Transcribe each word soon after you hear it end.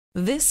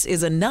This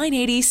is a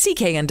 980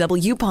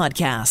 CKNW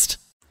podcast.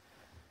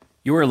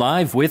 You are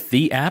live with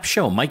the App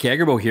Show. Mike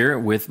Agerbo here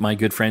with my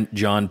good friend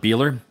John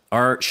Beeler.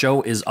 Our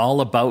show is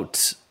all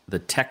about the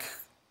tech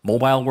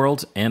mobile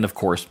world and, of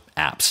course,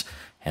 apps.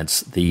 Hence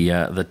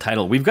the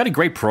title. We've got a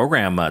great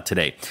program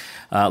today.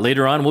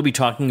 Later on, we'll be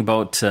talking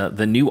about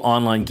the new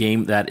online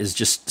game that is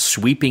just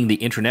sweeping the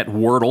internet,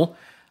 Wordle.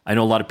 I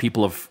know a lot of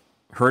people have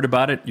heard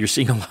about it. You're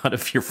seeing a lot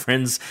of your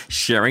friends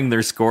sharing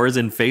their scores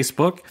in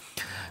Facebook.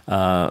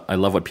 I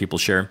love what people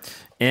share.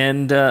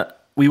 And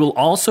we will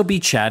also be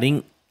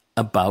chatting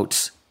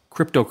about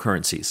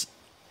cryptocurrencies.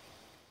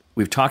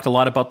 We've talked a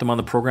lot about them on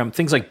the program.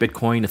 Things like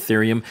Bitcoin,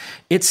 Ethereum.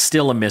 It's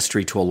still a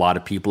mystery to a lot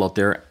of people out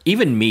there.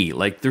 Even me.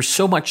 Like, there's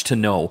so much to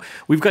know.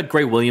 We've got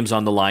Graye Williams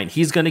on the line.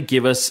 He's going to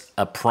give us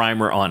a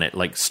primer on it,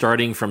 like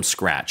starting from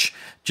scratch,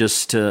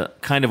 just to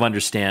kind of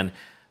understand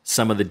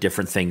some of the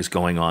different things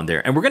going on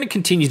there. And we're going to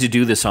continue to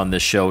do this on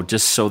this show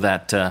just so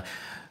that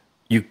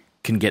you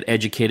can get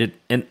educated,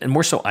 and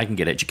more so I can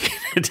get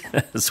educated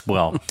as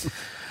well.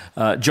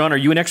 John, are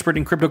you an expert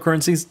in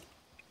cryptocurrencies?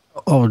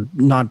 Oh,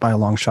 not by a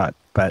long shot,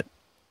 but...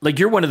 Like,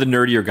 you're one of the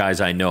nerdier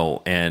guys I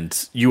know,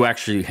 and you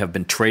actually have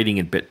been trading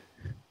in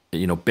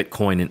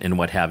Bitcoin and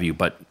what have you,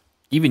 but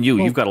even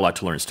you've got a lot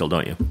to learn still,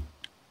 don't you?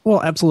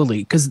 Well,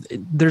 absolutely, because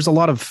there's a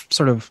lot of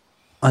sort of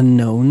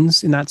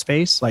unknowns in that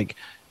space. Like,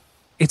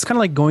 it's kind of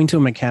like going to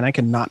a mechanic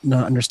and not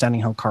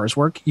understanding how cars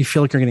work. You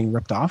feel like you're getting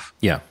ripped off.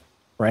 Yeah.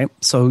 Right?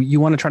 So you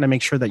want to try to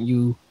make sure that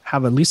you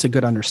have at least a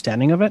good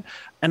understanding of it.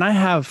 And I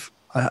have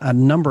a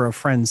number of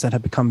friends that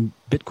have become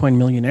Bitcoin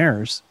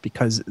millionaires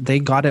because they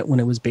got it when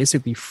it was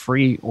basically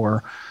free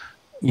or,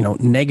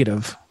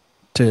 negative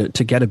to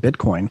get a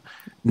Bitcoin.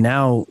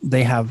 Now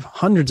they have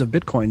hundreds of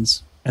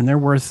Bitcoins and they're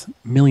worth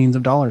millions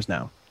of dollars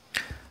now.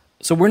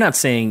 So we're not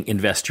saying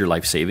invest your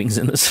life savings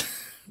in this.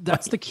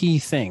 That's the key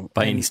thing.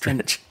 By any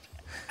stretch.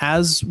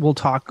 As we'll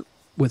talk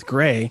with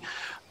Graye,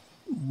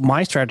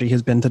 my strategy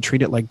has been to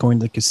treat it like going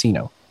to the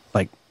casino.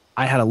 Like,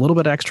 I had a little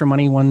bit of extra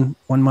money one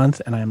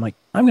month, and I'm like,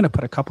 I'm going to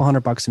put a couple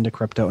 $100 into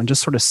crypto and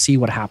just sort of see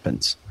what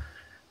happens.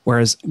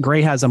 Whereas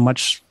Graye has a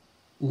much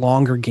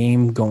longer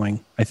game going,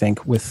 I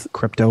think, with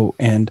crypto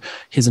and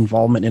his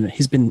involvement in it.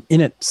 He's been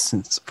in it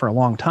for a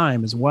long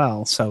time as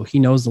well, so he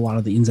knows a lot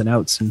of the ins and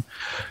outs and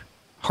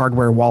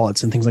hardware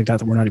wallets and things like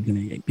that we're not even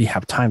going to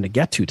have time to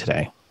get to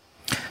today.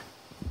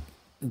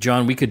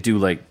 John, we could do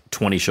like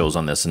 20 shows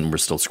on this and we're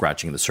still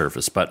scratching the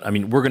surface. But I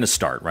mean, we're going to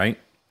start, right?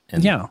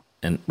 And, yeah.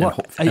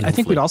 I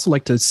think we'd also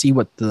like to see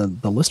what the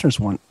listeners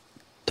want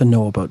to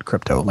know about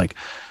crypto. Like,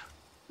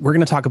 we're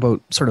going to talk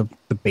about sort of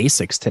the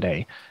basics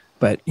today.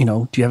 But, do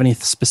you have any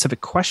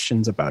specific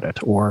questions about it?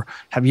 Or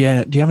do you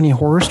have any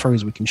horror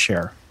stories we can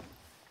share?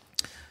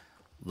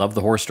 Love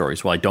the horror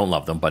stories. Well, I don't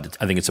love them, but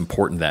I think it's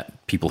important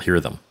that people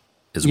hear them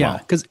as well. Yeah,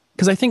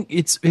 because I think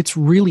it's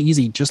really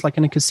easy, just like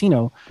in a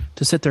casino,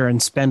 to sit there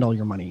and spend all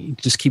your money. You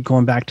just keep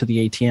going back to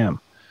the ATM,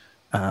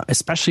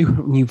 especially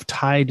when you've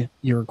tied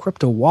your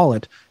crypto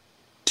wallet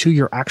to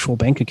your actual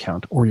bank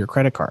account or your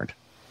credit card.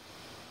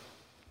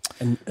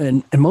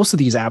 And most of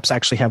these apps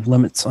actually have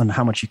limits on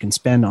how much you can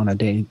spend on a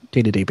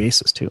day-to-day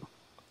basis too.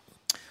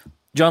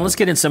 John, let's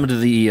get in some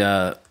of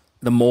the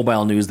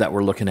mobile news that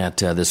we're looking at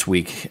this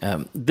week.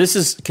 This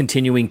is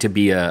continuing to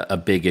be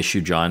a big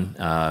issue, John.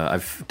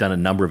 I've done a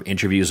number of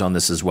interviews on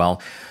this as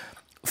well.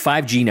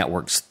 5G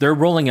networks, they're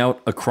rolling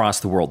out across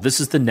the world. This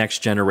is the next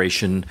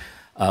generation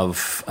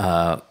of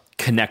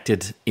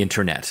connected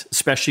internet,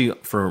 especially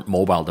for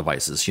mobile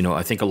devices.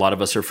 I think a lot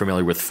of us are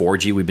familiar with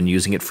 4G. We've been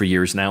using it for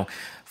years now.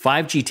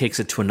 5G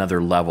takes it to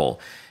another level.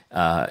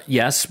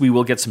 Yes, we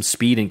will get some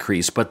speed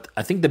increase, but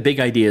I think the big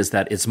idea is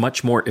that it's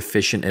much more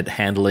efficient at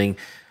handling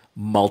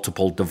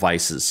multiple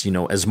devices.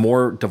 As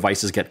more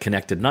devices get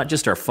connected, not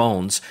just our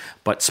phones,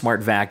 but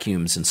smart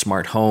vacuums and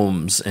smart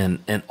homes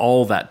and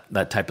all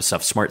that type of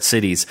stuff, smart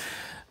cities,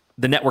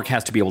 the network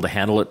has to be able to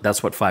handle it.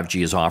 That's what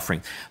 5G is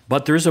offering.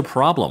 But there's a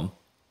problem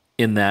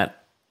in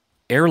that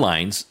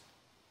airlines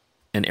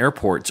and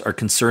airports are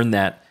concerned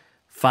that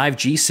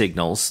 5G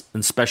signals,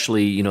 and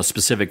especially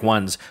specific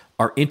ones,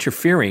 are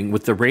interfering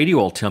with the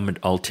radio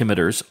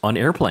altimeters on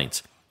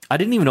airplanes. I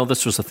didn't even know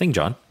this was a thing,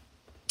 John.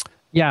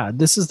 Yeah,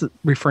 this is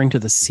referring to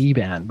the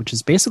C-band, which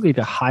is basically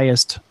the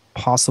highest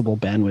possible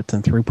bandwidth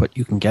and throughput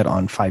you can get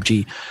on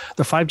 5G.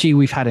 The 5G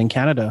we've had in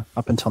Canada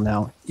up until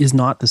now is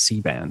not the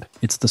C-band.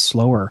 It's the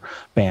slower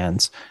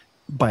bands,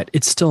 but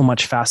it's still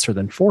much faster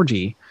than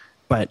 4G,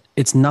 but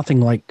it's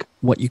nothing like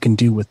what you can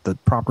do with the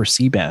proper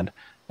C-band.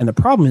 And the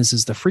problem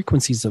is the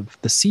frequencies of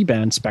the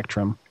C-band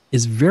spectrum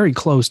is very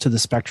close to the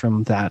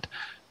spectrum that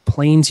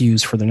planes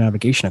use for their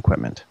navigation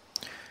equipment.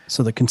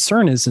 So the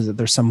concern is that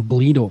there's some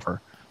bleed over,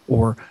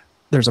 or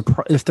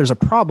if there's a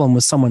problem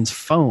with someone's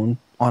phone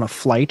on a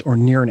flight or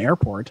near an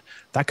airport,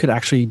 that could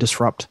actually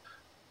disrupt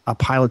a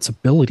pilot's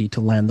ability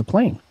to land the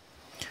plane.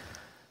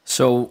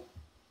 So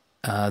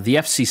the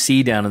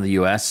FCC down in the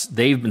U.S.,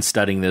 they've been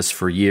studying this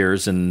for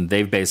years, and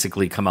they've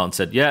basically come out and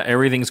said, yeah,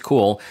 everything's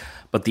cool.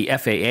 But the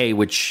FAA,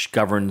 which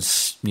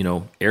governs,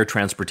 air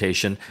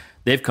transportation,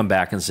 they've come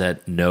back and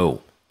said,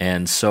 no,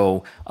 And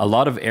so a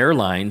lot of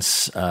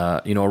airlines,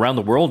 around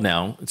the world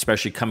now,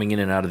 especially coming in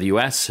and out of the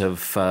U.S.,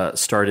 have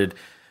started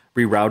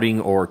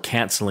rerouting or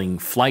canceling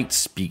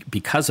flights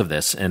because of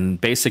this.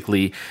 And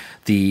basically,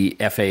 the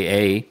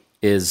FAA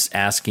is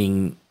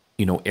asking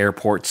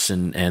airports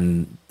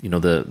and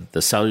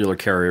the cellular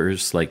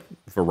carriers like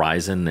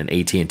Verizon and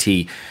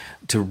AT&T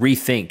to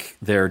rethink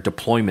their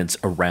deployments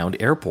around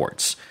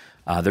airports.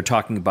 They're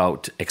talking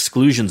about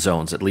exclusion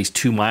zones at least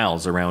 2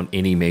 miles around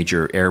any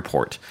major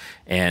airport.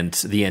 And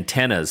the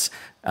antennas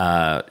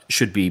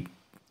should be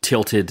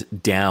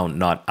tilted down,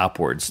 not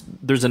upwards.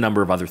 There's a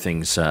number of other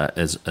things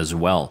as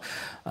well.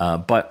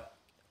 But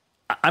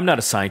I'm not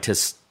a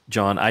scientist,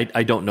 John.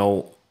 I don't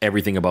know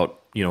everything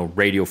about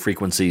radio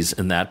frequencies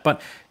and that,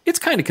 but it's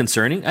kind of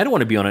concerning. I don't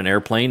want to be on an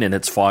airplane and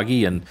it's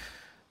foggy and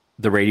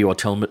the radio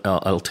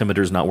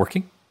altimeter is not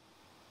working.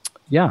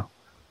 Yeah.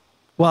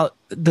 Well,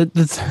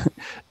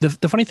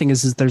 the funny thing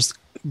is there's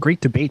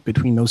great debate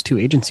between those two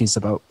agencies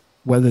about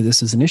whether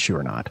this is an issue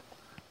or not.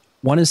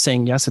 One is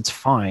saying, yes, it's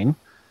fine.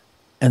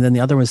 And then the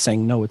other one is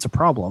saying, no, it's a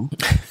problem.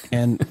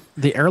 And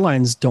the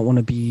airlines don't want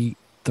to be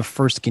the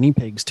first guinea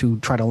pigs to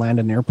try to land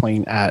an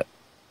airplane at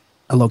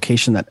a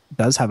location that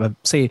does have an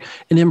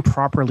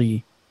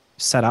improperly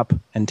set up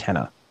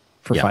antenna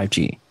for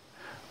 5G.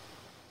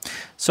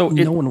 So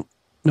no one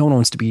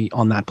wants to be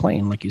on that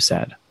plane, like you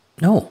said.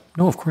 No,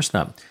 of course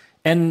not.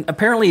 And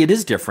apparently it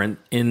is different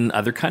in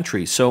other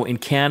countries. So in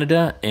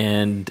Canada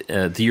and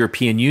the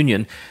European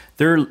Union,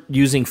 they're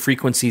using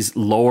frequencies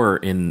lower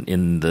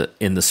in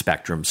the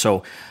spectrum.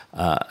 So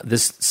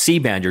this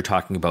C-band you're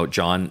talking about,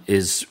 John,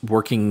 is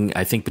working,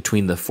 I think,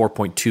 between the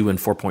 4.2 and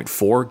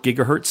 4.4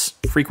 gigahertz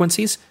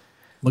frequencies.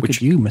 Look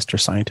at you, Mr.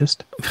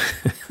 Scientist.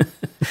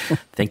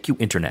 Thank you,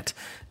 Internet.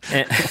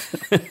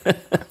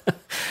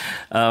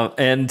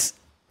 And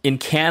in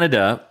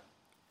Canada,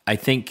 I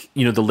think,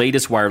 the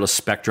latest wireless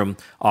spectrum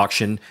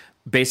auction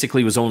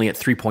basically was only at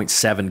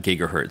 3.7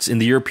 gigahertz. In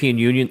the European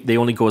Union, they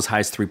only go as high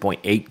as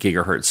 3.8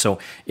 gigahertz. So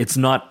it's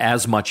not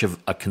as much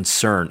of a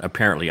concern,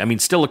 apparently. I mean,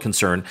 still a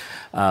concern,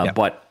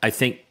 but I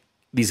think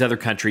these other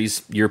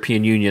countries,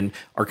 European Union,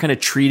 are kind of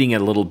treating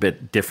it a little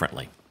bit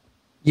differently.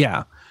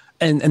 Yeah.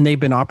 And they've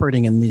been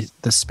operating in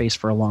this space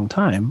for a long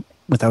time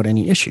without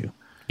any issue.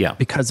 Yeah.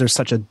 Because there's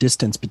such a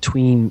distance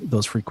between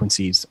those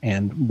frequencies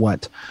and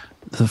what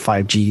the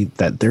 5G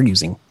that they're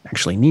using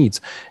actually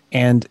needs.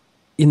 And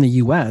in the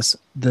US,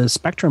 the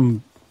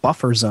spectrum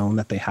buffer zone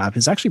that they have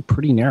is actually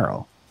pretty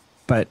narrow.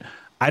 But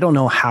I don't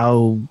know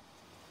how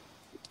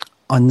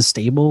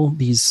unstable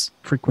these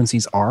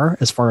frequencies are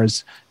as far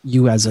as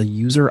you as a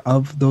user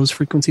of those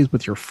frequencies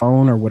with your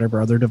phone or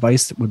whatever other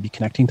device that would be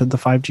connecting to the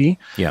 5G.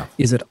 Yeah.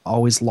 Is it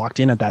always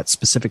locked in at that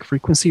specific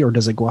frequency, or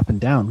does it go up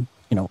and down,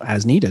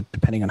 as needed,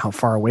 depending on how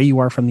far away you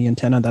are from the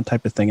antenna, that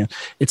type of thing? And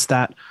it's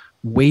that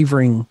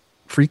wavering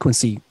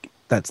frequency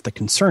that's the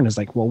concern, is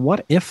like, well,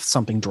 what if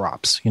something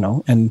drops,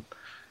 and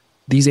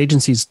these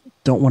agencies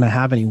don't want to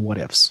have any what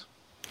ifs.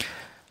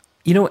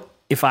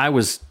 If I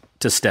was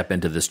to step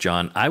into this,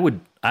 John, I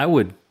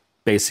would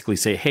basically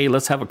say, hey,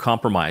 let's have a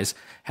compromise,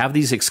 have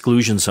these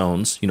exclusion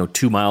zones,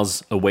 2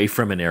 miles away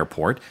from an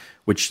airport,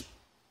 which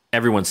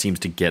everyone seems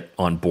to get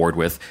on board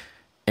with,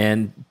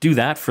 and do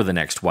that for the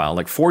next while.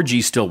 Like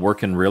 4G still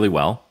working really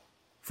well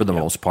for the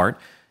most part,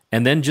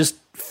 and then just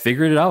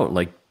figure it out,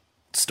 like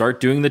start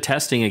doing the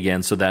testing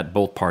again so that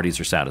both parties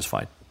are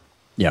satisfied.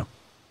 Yeah.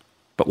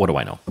 But what do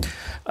I know?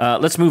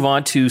 Let's move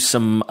on to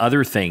some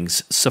other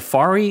things.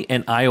 Safari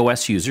and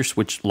iOS users,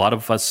 which a lot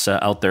of us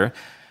out there,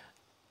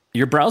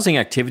 your browsing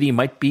activity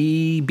might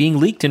be being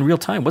leaked in real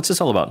time. What's this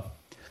all about?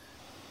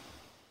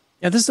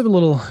 Yeah, this is a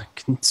little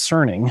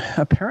concerning.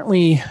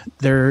 Apparently,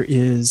 there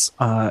is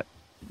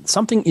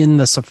something in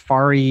the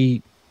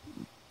Safari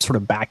sort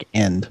of back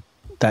end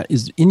that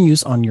is in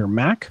use on your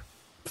Mac,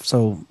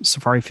 so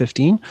Safari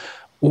 15,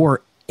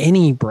 or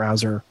any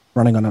browser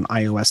running on an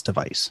iOS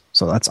device.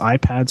 So that's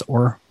iPads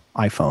or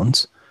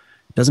iPhones.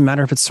 It doesn't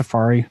matter if it's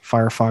Safari,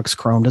 Firefox,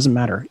 Chrome, doesn't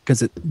matter, because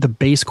the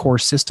base core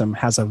system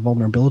has a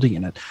vulnerability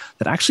in it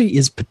that actually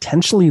is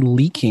potentially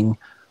leaking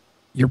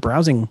your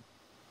browsing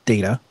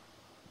data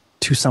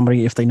to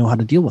somebody if they know how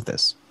to deal with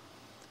this.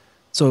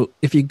 So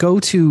if you go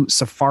to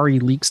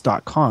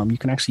safarileaks.com, you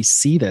can actually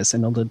see this,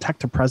 and it'll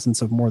detect the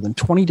presence of more than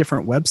 20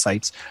 different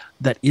websites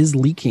that is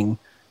leaking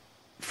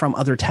from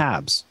other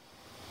tabs.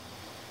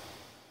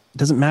 It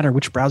doesn't matter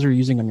which browser you're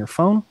using on your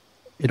phone.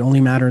 It only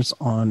matters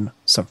on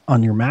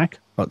your Mac,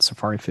 about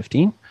Safari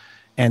 15.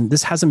 And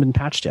this hasn't been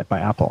patched yet by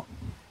Apple.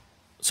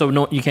 So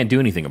no, you can't do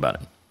anything about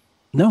it?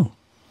 No.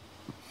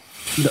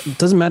 It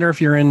doesn't matter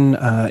if you're in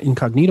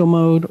incognito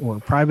mode or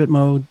private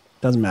mode.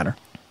 Doesn't matter.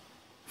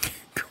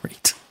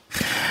 Great.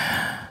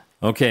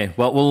 Okay,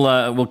 well,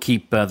 we'll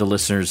keep the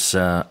listeners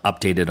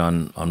updated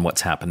on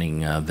what's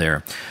happening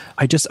there.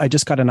 I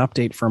just got an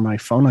update for my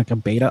phone, like a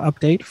beta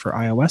update for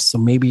iOS, so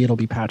maybe it'll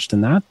be patched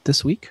in that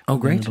this week. Oh,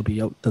 great! It'll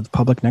be out to the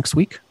public next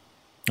week.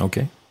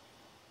 Okay,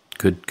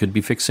 could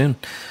be fixed soon.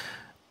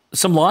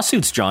 Some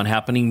lawsuits, John,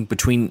 happening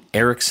between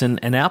Ericsson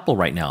and Apple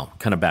right now,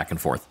 kind of back and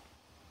forth.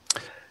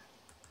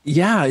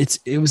 Yeah,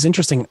 it was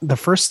interesting. The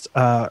first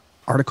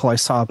article I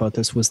saw about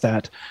this was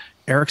that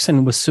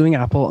Ericsson was suing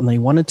Apple, and they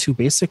wanted to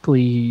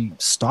basically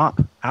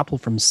stop Apple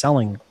from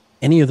selling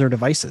any of their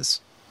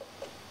devices,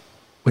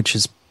 which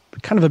is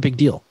kind of a big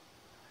deal.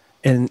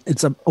 And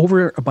it's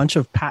over a bunch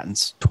of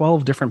patents,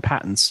 12 different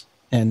patents,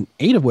 and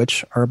 8 of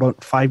which are about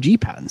 5G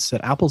patents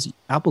that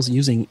Apple's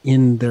using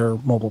in their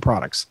mobile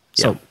products.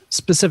 So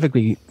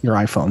specifically your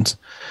iPhones.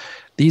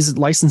 These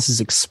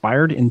licenses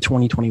expired in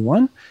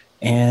 2021,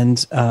 and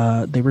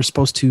they were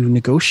supposed to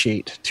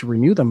negotiate to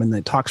renew them, and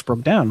the talks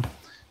broke down.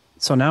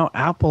 So now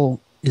Apple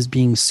is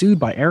being sued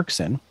by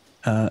Ericsson.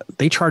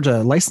 They charge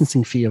a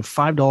licensing fee of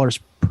 $5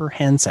 per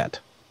handset.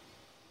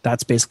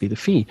 That's basically the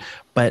fee.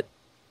 But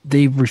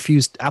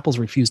Apple's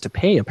refused to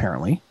pay,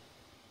 apparently.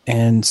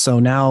 And so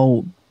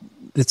now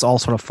it's all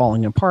sort of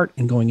falling apart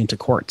and going into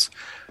courts.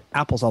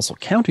 Apple's also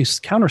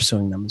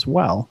countersuing them as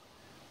well.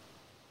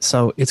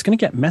 So it's going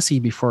to get messy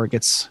before it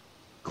gets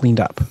cleaned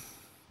up.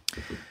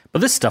 But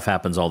this stuff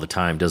happens all the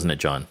time, doesn't it,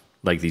 John?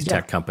 Like these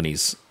tech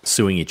companies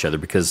suing each other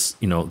because,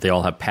 they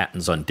all have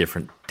patents on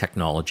different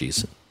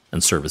technologies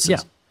and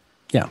services.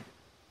 Yeah.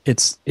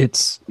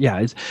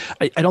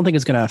 I don't think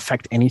it's going to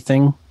affect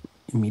anything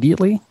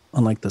immediately,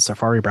 unlike the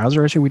Safari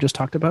browser issue we just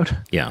talked about.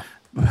 Yeah.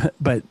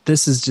 But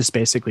this is just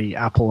basically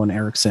Apple and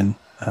Ericsson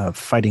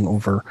fighting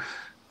over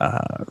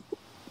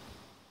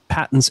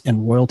patents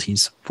and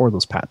royalties for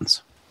those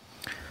patents.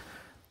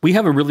 We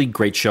have a really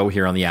great show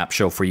here on the App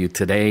Show for you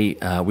today.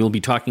 We'll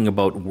be talking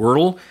about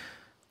Wordle.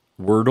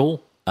 Wordle,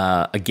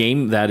 a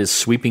game that is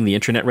sweeping the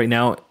internet right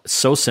now.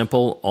 So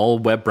simple, all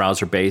web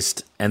browser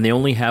based, and they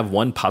only have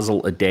one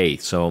puzzle a day.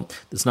 So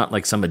it's not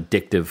like some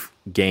addictive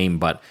game,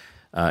 but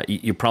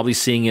you're probably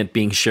seeing it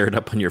being shared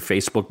up on your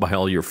Facebook by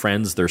all your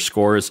friends, their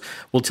scores.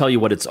 We'll tell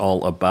you what it's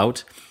all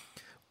about.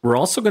 We're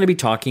also going to be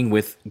talking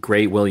with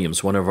Graye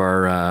Williams, one of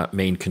our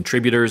main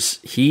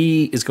contributors.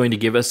 He is going to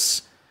give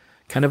us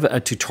kind of a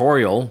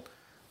tutorial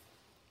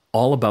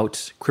all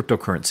about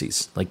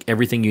cryptocurrencies, like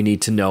everything you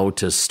need to know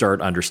to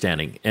start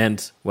understanding.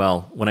 And,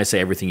 well, when I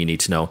say everything you need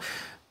to know,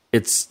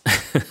 it's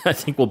I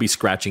think we'll be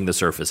scratching the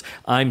surface.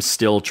 I'm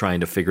still trying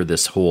to figure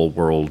this whole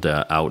world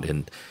out,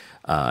 and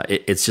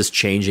it's just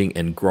changing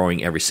and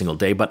growing every single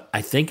day. But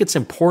I think it's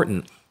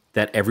important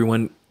that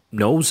everyone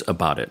knows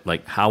about it,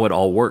 like how it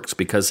all works,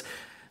 because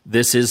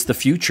this is the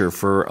future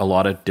for a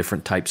lot of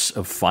different types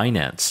of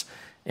finance.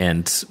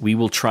 And we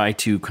will try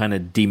to kind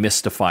of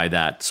demystify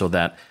that so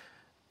that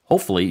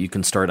hopefully you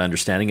can start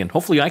understanding, and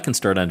hopefully I can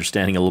start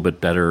understanding a little bit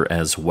better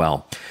as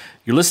well.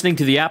 You're listening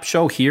to the App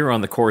Show here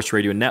on the Chorus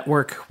Radio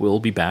Network. We'll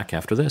be back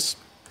after this.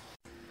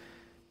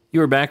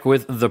 You are back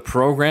with the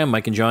program.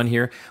 Mike and John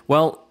here.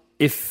 Well,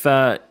 if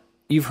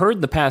you've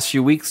heard the past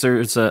few weeks,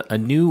 there's a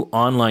new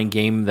online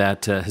game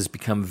that has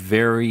become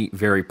very,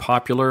 very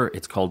popular.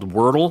 It's called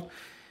Wordle.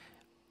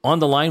 On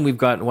the line, we've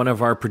got one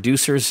of our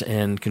producers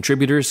and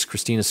contributors,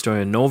 Christina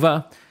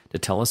Stoyanova, to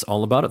tell us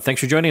all about it. Thanks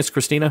for joining us,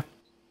 Christina.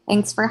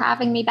 Thanks for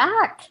having me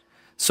back.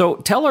 So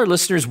tell our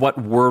listeners what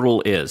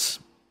Wordle is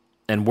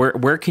and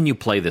where can you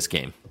play this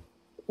game?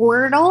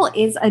 Wordle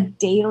is a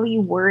daily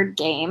word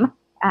game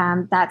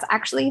that's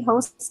actually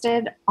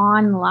hosted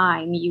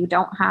online. You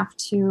don't have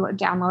to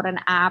download an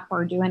app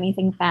or do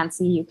anything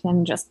fancy. You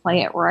can just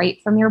play it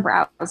right from your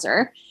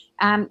browser.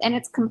 And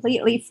it's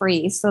completely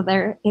free. So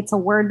it's a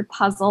word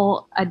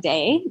puzzle a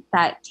day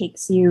that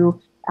takes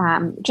you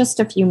just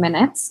a few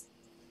minutes.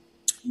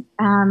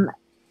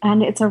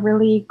 And it's a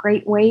really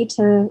great way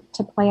to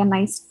play a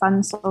nice,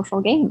 fun social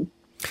game.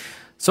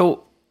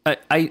 So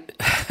I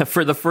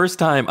for the first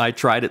time, I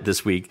tried it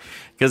this week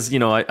because,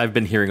 I've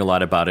been hearing a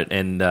lot about it.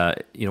 And,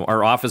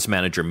 our office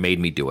manager made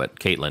me do it,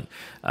 Caitlin.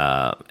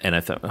 And I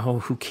thought,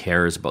 who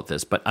cares about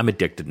this? But I'm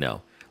addicted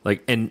now.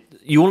 And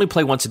you only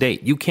play once a day.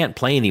 You can't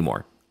play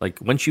anymore.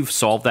 Once you've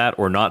solved that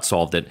or not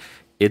solved it,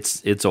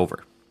 it's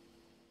over.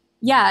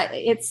 Yeah,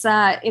 it's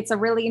a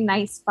really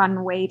nice,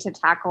 fun way to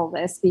tackle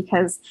this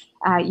because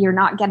you're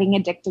not getting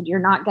addicted. You're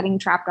not getting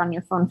trapped on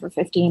your phone for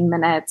 15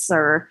 minutes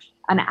or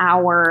an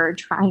hour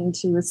trying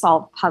to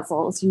solve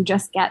puzzles. You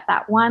just get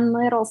that one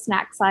little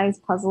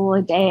snack-sized puzzle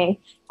a day.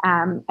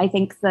 I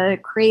think the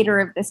creator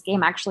of this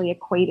game actually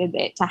equated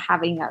it to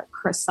having a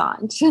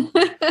croissant.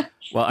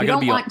 Well, I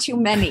don't want too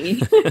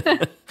many.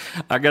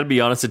 I got to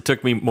be honest, it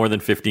took me more than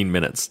 15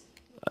 minutes.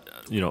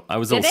 I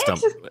was a little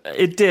stumped.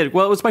 It did.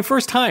 Well, it was my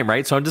first time,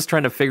 right? So I'm just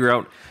trying to figure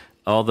out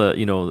all the,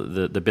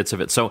 the bits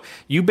of it. So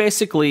you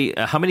basically,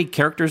 how many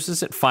characters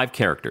is it? 5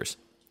 characters,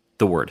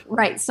 the word.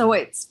 Right. So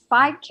it's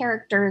 5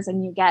 characters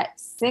and you get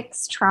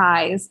 6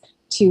 tries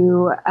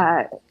to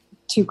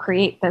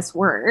create this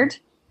word.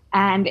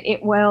 And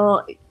it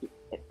will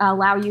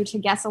allow you to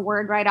guess a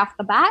word right off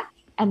the bat.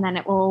 And then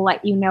it will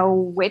let you know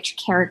which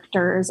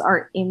characters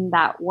are in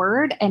that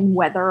word and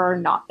whether or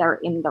not they're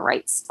in the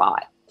right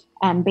spot.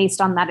 And based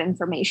on that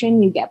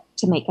information, you get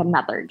to make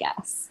another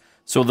guess.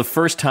 So the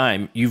first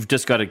time, you've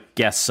just got to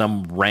guess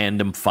some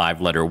random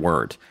 5-letter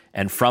word.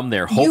 And from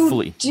there,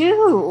 hopefully...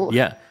 You do.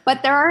 Yeah. But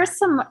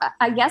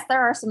I guess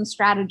there are some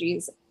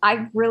strategies.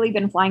 I've really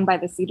been flying by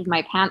the seat of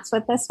my pants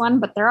with this one,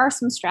 but there are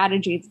some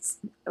strategies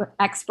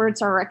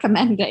experts are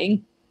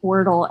recommending.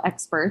 Wordle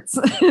experts.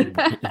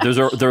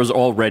 There's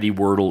already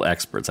Wordle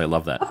experts. I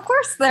love that. Of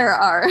course there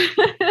are.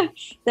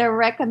 They're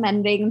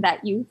recommending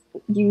that you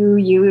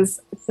use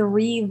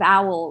 3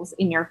 vowels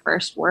in your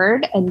first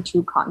word and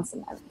 2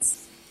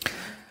 consonants.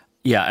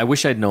 Yeah, I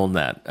wish I'd known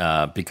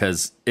that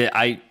because it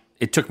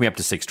took me up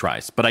to 6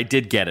 tries, but I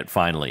did get it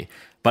finally.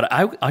 But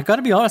I got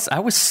to be honest, I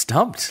was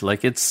stumped.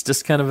 Like, it's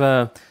just kind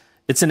of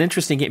it's an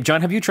interesting game. John,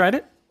 have you tried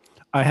it?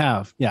 I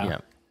have, yeah.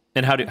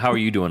 And how are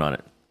you doing on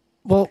it?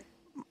 Well,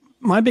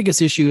 my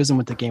biggest issue isn't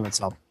with the game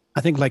itself.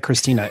 I think, like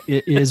Christina,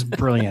 it is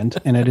brilliant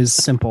and it is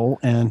simple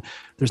and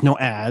there's no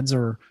ads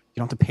or you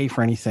don't have to pay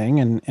for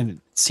anything. And it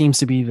seems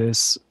to be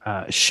this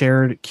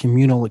shared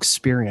communal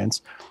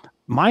experience.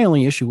 My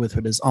only issue with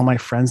it is all my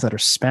friends that are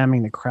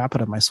spamming the crap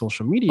out of my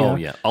social media. Oh,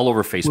 yeah. All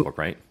over Facebook,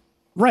 right?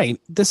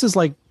 Right. This is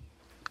like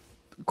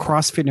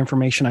CrossFit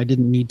information I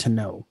didn't need to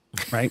know,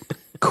 right?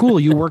 Cool.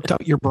 You worked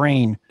out your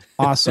brain.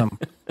 Awesome.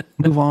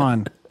 Move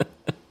on.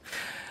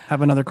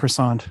 Have another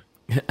croissant.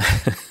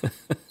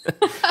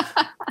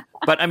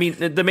 But I mean,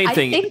 the main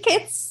thing.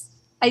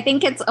 I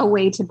think it's a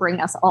way to bring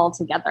us all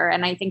together,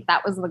 and I think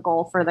that was the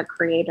goal for the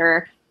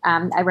creator.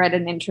 I read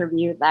an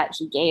interview that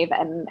he gave,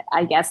 and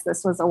I guess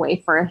this was a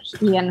way for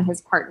he and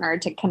his partner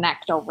to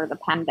connect over the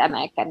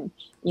pandemic, and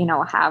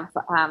have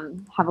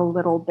a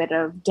little bit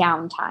of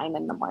downtime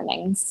in the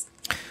mornings.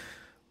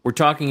 We're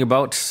talking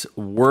about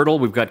Wordle.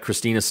 We've got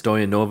Christina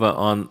Stoyanova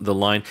on the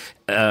line.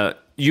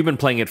 You've been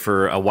playing it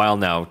for a while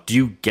now. Do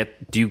you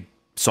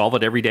solve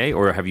it every day,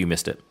 or have you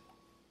missed it?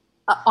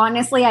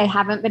 Honestly, I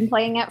haven't been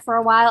playing it for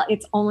a while.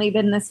 It's only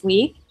been this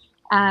week.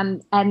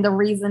 And the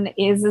reason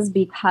is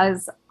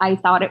because I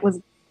thought it was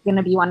going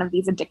to be one of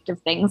these addictive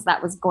things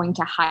that was going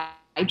to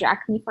hijack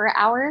me for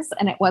hours.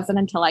 And it wasn't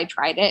until I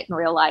tried it and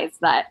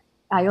realized that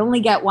I only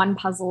get 1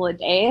 puzzle a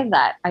day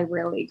that I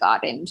really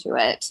got into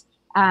it.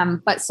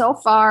 But so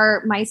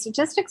far, my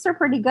statistics are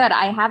pretty good.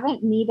 I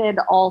haven't needed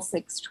all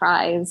 6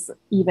 tries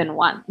even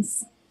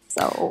once.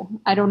 So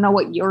I don't know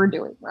what you're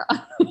doing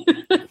wrong.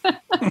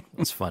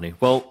 That's funny.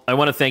 Well, I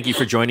want to thank you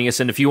for joining us.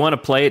 And if you want to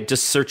play it,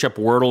 just search up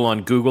Wordle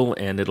on Google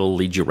and it'll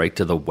lead you right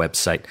to the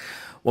website.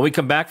 When we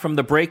come back from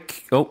the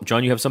break,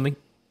 John, you have something?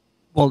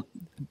 Well,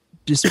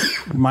 just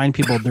remind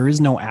people there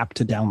is no app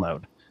to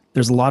download.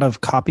 There's a lot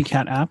of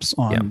copycat apps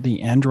on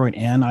the Android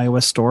and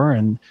iOS store.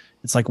 And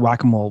it's like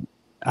whack-a-mole.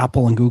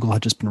 Apple and Google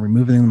have just been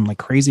removing them like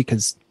crazy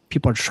because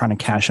people are just trying to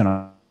cash in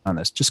on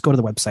this. Just go to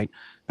the website,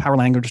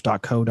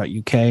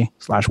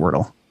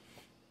 powerlanguage.co.uk/Wordle.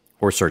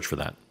 Or search for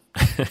that.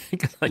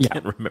 Because I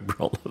can't remember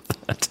all of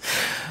that.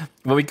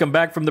 When we come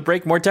back from the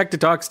break, more Tech to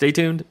Talk. Stay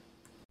tuned.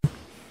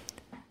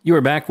 You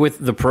are back with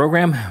the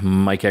program.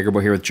 Mike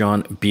Agerbo here with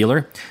John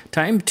Beeler.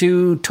 Time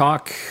to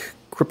talk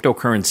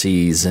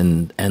cryptocurrencies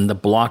and the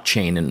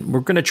blockchain. And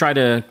we're going to try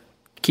to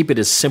keep it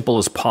as simple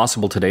as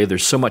possible today.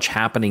 There's so much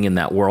happening in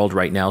that world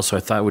right now, so I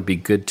thought it would be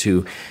good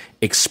to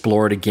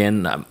explore it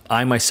again.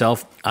 I'm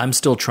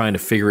still trying to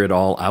figure it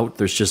all out.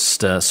 There's just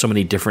so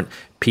many different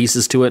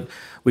pieces to it.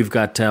 We've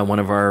got one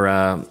of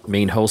our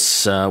main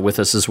hosts with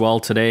us as well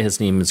today. His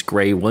name is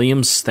Graye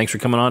Williams. Thanks for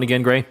coming on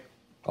again, Graye.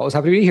 Always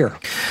happy to be here.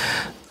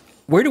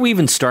 Where do we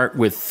even start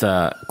with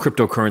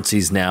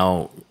cryptocurrencies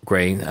now,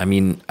 Graye? I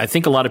mean, I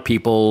think a lot of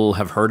people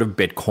have heard of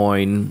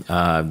Bitcoin.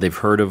 They've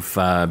heard of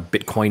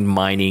Bitcoin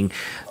mining.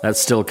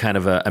 That's still kind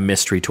of a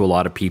mystery to a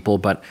lot of people.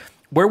 But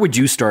where would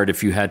you start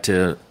if you had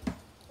to,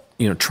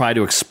 try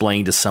to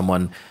explain to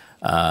someone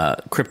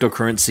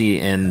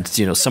cryptocurrency and,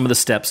 some of the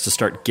steps to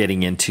start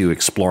getting into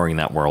exploring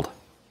that world?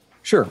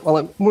 Sure.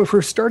 Well, if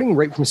we're starting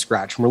right from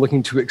scratch and we're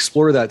looking to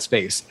explore that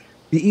space,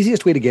 the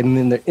easiest way to get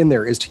in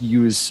there is to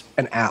use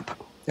an app.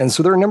 And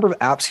so there are a number of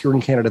apps here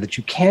in Canada that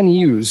you can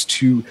use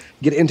to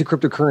get into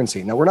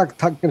cryptocurrency. Now, we're not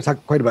going to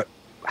talk quite about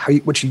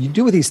what you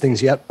do with these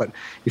things yet, but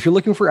if you're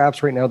looking for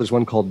apps right now, there's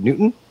one called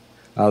Newton,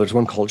 there's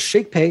one called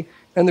ShakePay,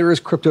 and there is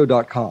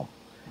Crypto.com.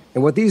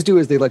 And what these do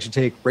is they let you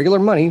take regular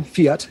money,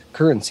 fiat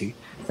currency,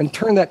 and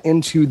turn that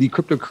into the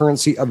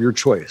cryptocurrency of your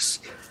choice.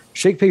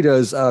 ShakePay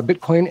does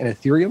Bitcoin and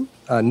Ethereum.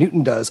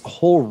 Newton does a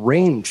whole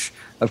range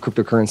of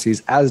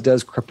cryptocurrencies, as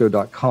does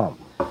Crypto.com.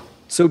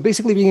 So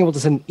basically being able to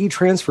send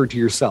e-transfer to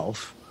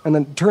yourself and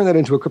then turn that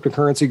into a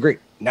cryptocurrency, great.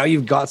 Now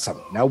you've got some.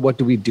 Now what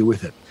do we do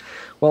with it?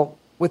 Well,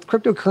 with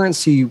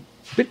cryptocurrency,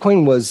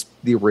 Bitcoin was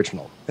the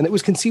original, and it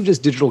was conceived as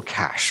digital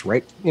cash,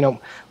 right?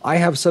 I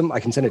have some,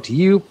 I can send it to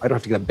you. I don't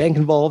have to get a bank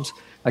involved.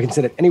 I can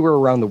send it anywhere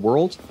around the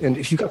world. And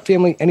if you've got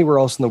family anywhere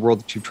else in the world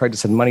that you've tried to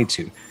send money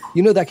to,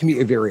 that can be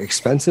a very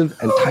expensive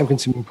and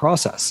time-consuming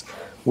process.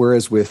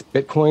 Whereas with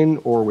Bitcoin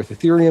or with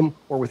Ethereum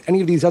or with any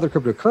of these other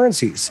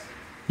cryptocurrencies,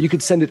 you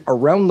could send it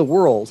around the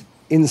world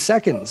in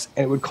seconds,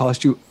 and it would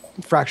cost you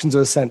fractions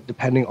of a cent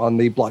depending on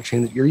the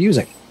blockchain that you're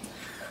using.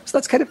 So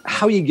that's kind of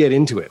how you get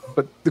into it.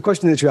 But the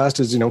question that you asked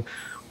is,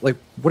 what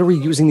are we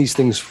using these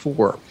things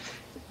for?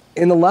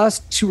 in the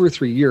last 2 or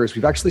 3 years,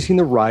 we've actually seen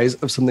the rise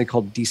of something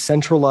called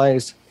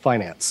decentralized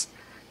finance.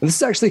 And this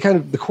is actually kind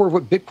of the core of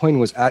what Bitcoin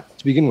was at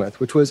to begin with,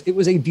 which was it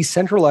was a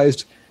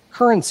decentralized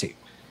currency.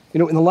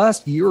 In the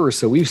last year or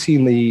so, we've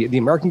seen the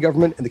American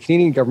government and the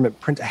Canadian government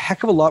print a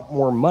heck of a lot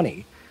more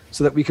money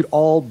so that we could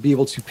all be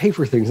able to pay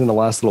for things in the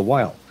last little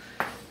while.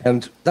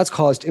 And that's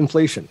caused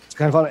inflation. It's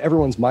kind of on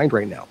everyone's mind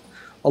right now.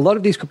 A lot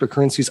of these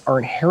cryptocurrencies are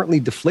inherently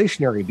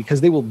deflationary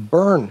because they will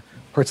burn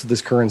parts of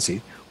this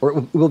currency, or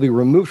it will be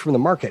removed from the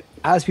market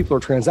as people are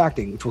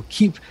transacting, which will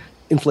keep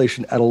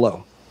inflation at a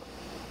low.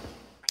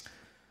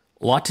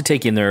 A lot to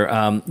take in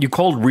there. You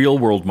called real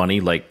world money,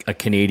 like a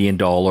Canadian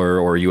dollar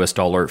or US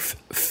dollar,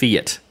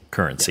 fiat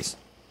currency. Yes.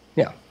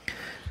 Yeah.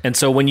 And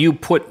so when you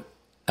put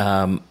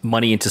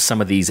money into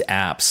some of these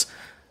apps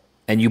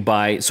and you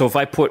buy, so if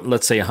I put,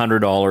 let's say,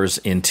 $100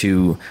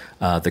 into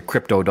the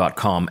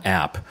crypto.com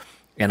app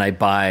and I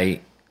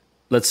buy,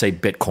 let's say,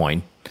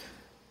 Bitcoin,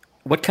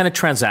 what kind of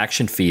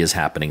transaction fee is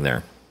happening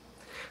there?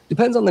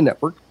 Depends on the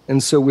network.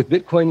 And so with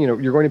Bitcoin,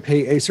 you're going to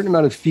pay a certain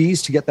amount of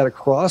fees to get that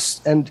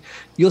across. And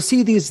you'll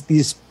see these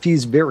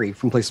fees vary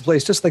from place to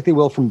place, just like they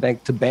will from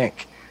bank to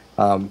bank.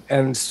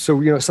 And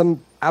so,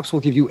 some apps will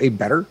give you a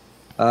better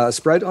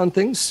spread on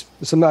things.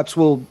 Some apps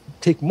will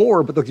take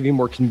more, but they'll give you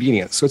more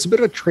convenience. So it's a bit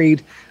of a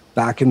trade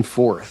back and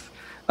forth.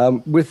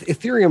 With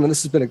Ethereum, and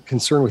this has been a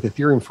concern with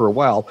Ethereum for a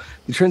while,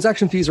 the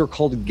transaction fees are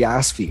called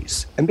gas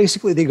fees. And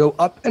basically they go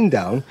up and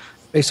down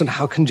based on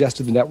how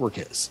congested the network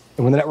is.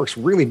 And when the network's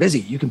really busy,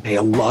 you can pay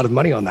a lot of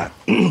money on that,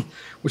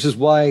 which is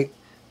why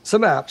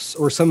some apps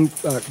or some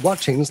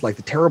blockchains like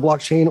the Terra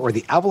blockchain or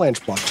the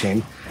Avalanche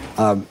blockchain,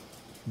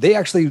 they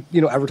actually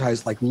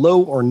advertise like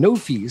low or no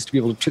fees to be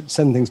able to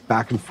send things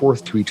back and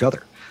forth to each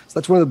other. So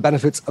that's one of the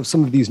benefits of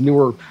some of these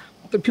newer,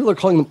 people are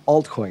calling them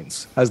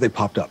altcoins as they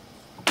popped up.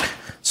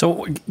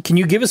 So can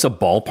you give us a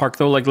ballpark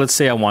though? Like let's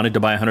say I wanted to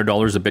buy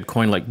 $100 of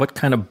Bitcoin, like what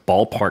kind of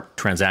ballpark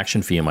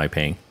transaction fee am I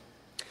paying?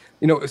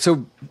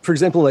 So for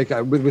example, like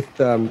with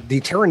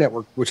the Terra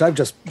network, which I've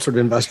just sort of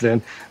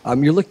invested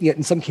in, you're looking at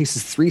in some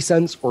cases 3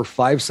 cents or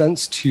 5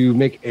 cents to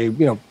make a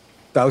 $1,000,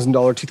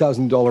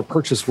 $2,000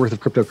 purchase worth of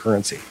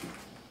cryptocurrency.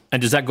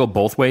 And does that go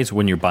both ways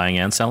when you're buying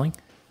and selling?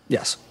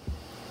 Yes.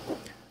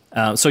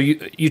 So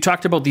you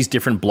talked about these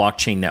different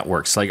blockchain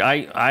networks. Like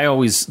I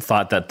always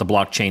thought that the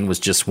blockchain was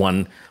just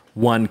one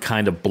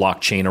kind of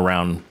blockchain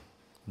around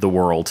the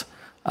world,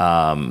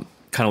 kind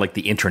of like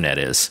the internet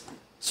is.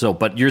 So,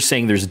 but you're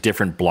saying there's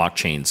different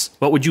blockchains.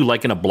 What would you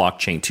liken a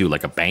blockchain to,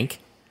 like a bank?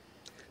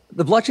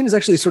 The blockchain is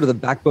actually sort of the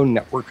backbone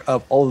network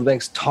of all of the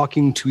banks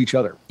talking to each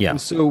other. Yeah. And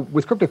so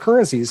with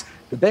cryptocurrencies,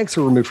 the banks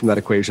are removed from that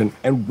equation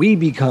and we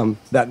become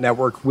that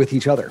network with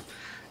each other.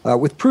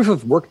 With proof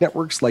of work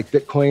networks like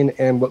Bitcoin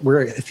and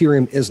where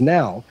Ethereum is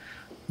now,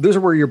 those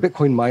are where your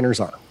Bitcoin miners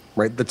are,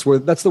 right? That's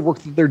the work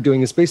that they're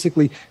doing is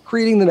basically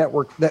creating the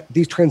network that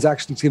these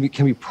transactions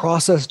can be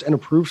processed and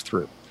approved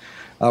through.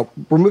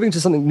 We're moving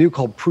to something new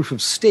called proof of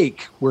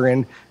stake,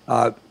 wherein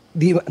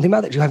the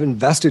amount that you have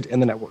invested in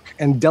the network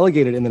and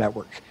delegated in the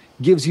network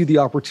gives you the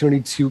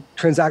opportunity to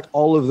transact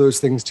all of those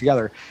things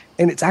together.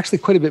 And it's actually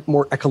quite a bit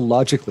more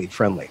ecologically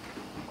friendly.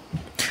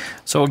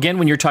 So again,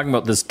 when you're talking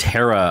about this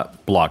Terra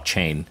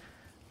blockchain,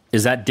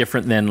 is that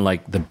different than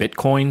like the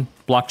Bitcoin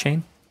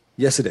blockchain?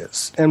 Yes, it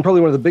is. And probably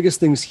one of the biggest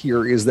things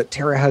here is that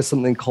Terra has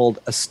something called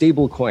a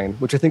stable coin,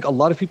 which I think a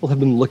lot of people have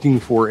been looking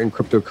for in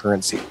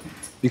cryptocurrency,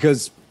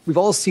 because we've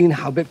all seen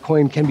how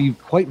Bitcoin can be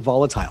quite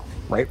volatile,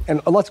 right?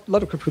 And a lot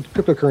of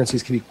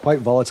cryptocurrencies can be quite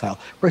volatile.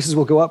 Prices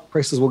will go up,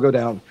 prices will go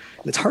down.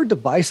 And it's hard to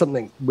buy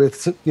something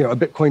with a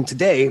Bitcoin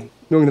today,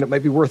 knowing that it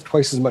might be worth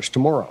twice as much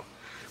tomorrow.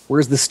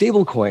 Whereas the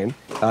stable coin,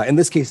 in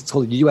this case, it's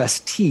called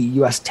UST,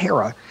 US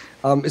Terra,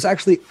 is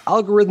actually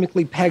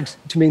algorithmically pegged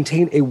to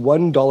maintain a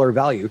 $1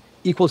 value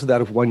equal to that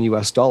of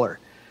 $1.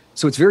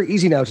 So it's very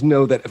easy now to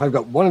know that if I've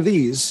got one of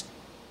these,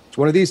 it's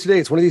one of these today,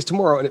 it's one of these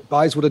tomorrow, and it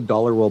buys what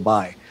 $1 will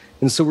buy.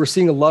 And so we're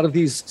seeing a lot of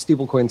these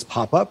stablecoins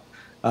pop up.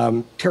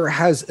 Terra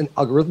has an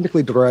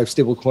algorithmically derived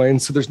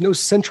stablecoin, so there's no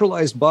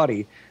centralized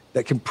body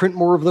that can print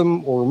more of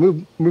them or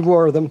remove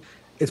more of them.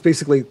 It's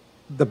basically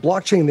the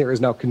blockchain there is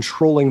now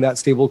controlling that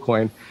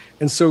stablecoin.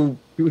 And so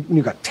when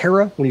you've got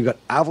Terra, when you've got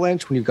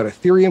Avalanche, when you've got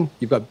Ethereum,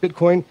 you've got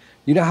Bitcoin,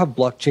 you now have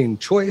blockchain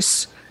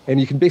choice, and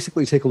you can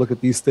basically take a look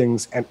at these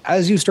things. And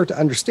as you start to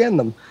understand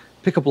them,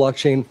 pick a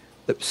blockchain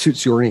that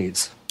suits your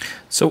needs.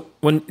 So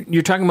when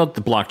you're talking about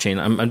the blockchain,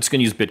 I'm just going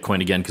to use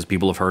Bitcoin again because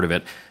people have heard of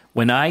it.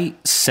 When I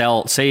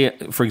sell, say,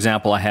 for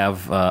example, I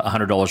have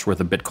 $100 worth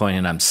of Bitcoin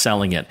and I'm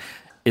selling it,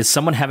 is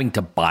someone having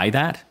to buy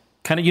that?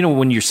 Kind of,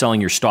 when you're selling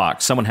your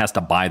stock, someone has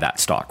to buy that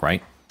stock,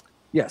 right?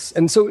 Yes.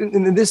 And so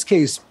in this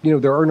case,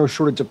 there are no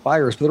shortage of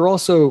buyers, but there are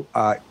also,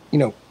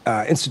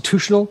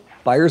 institutional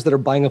buyers that are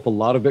buying up a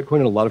lot of Bitcoin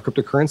and a lot of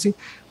cryptocurrency.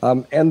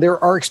 And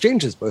there are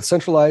exchanges, both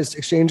centralized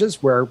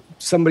exchanges where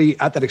somebody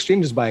at that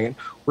exchange is buying it,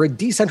 or a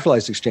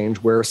decentralized exchange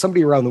where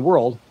somebody around the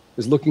world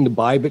is looking to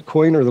buy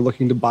Bitcoin or they're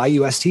looking to buy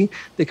UST.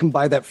 They can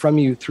buy that from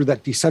you through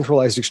that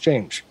decentralized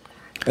exchange.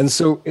 And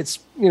so it's,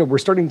 we're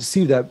starting to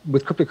see that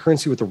with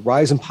cryptocurrency, with the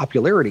rise in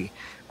popularity,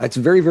 it's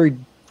very, very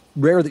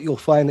rare that you'll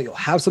find that you'll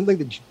have something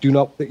that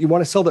you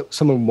want to sell that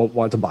someone won't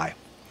want to buy.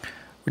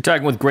 We're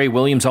talking with Graye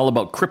Williams all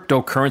about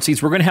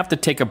cryptocurrencies. We're going to have to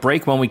take a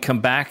break. When we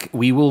come back,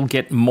 we will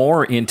get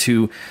more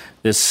into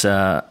this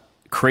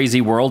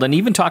crazy world and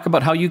even talk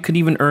about how you can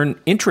even earn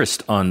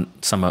interest on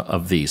some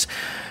of these.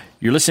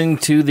 You're listening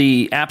to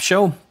the App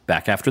Show.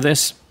 Back after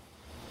this.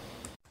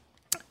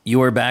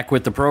 You are back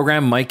with the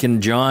program. Mike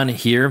and John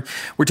here.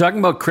 We're talking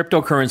about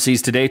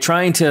cryptocurrencies today,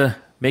 trying to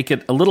make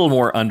it a little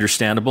more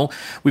understandable.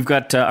 We've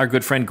got our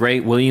good friend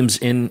Graye Williams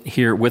in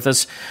here with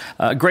us.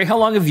 Graye, how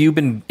long have you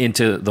been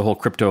into the whole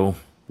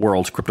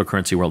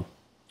cryptocurrency world?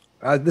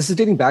 This is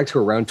dating back to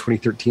around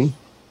 2013.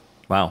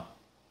 Wow.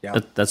 Yeah.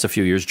 That's a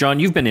few years. John,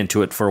 you've been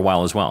into it for a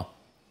while as well.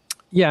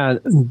 Yeah,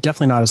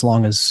 definitely not as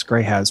long as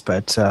Graye has,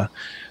 but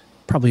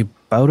probably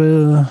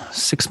about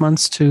 6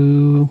 months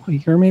to a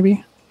year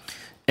maybe.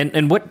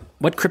 And what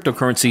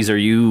cryptocurrencies are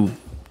you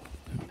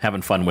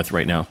having fun with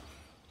right now?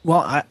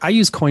 Well, I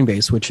use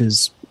Coinbase, which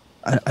is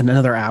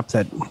another app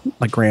that,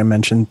 like Graham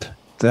mentioned,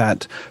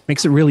 that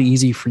makes it really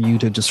easy for you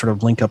to just sort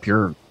of link up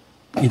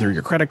either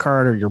your credit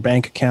card or your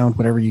bank account,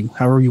 however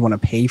you want to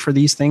pay for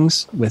these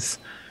things with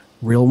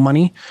real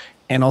money,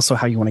 and also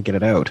how you want to get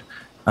it out.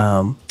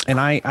 And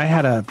I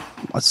had a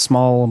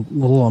small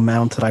little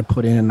amount that I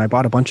put in, and I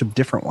bought a bunch of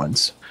different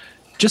ones,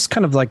 just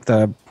kind of like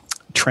the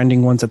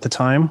trending ones at the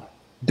time.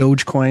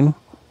 Dogecoin,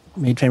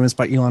 made famous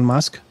by Elon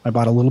Musk. I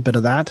bought a little bit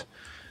of that.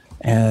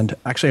 And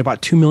actually, I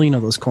bought 2 million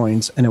of those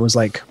coins, and it was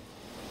like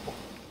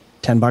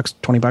 $10,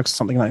 $20,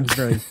 something like that.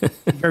 It was very,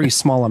 very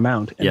small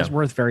amount. And it's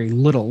worth very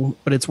little,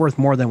 but it's worth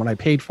more than what I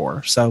paid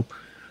for. So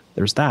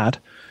there's that.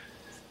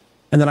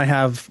 And then I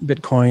have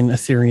Bitcoin,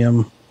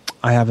 Ethereum.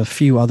 I have a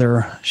few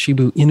other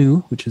Shiba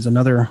Inu, which is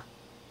another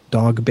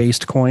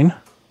dog-based coin.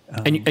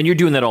 And you're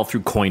doing that all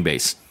through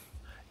Coinbase.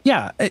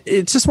 Yeah,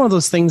 it's just one of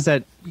those things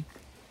that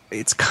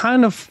it's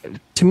kind of,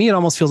 to me, it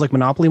almost feels like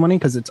monopoly money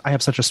because I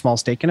have such a small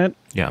stake in it.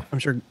 Yeah. I'm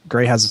sure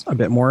Graye has a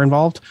bit more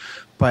involved,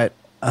 but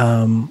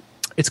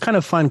it's kind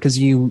of fun because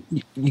you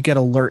get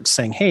alerts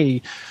saying,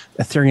 hey,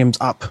 Ethereum's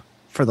up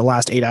for the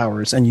last 8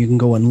 hours, and you can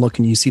go and look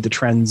and you see the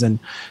trends, and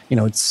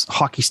it's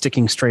hockey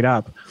sticking straight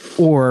up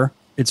or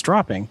it's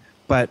dropping.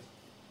 But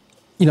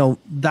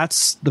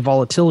that's the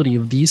volatility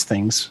of these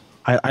things.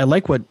 I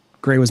like what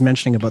Graye was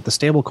mentioning about the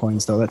stable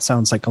coins, though. That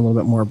sounds like a little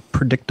bit more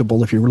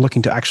predictable if you're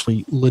looking to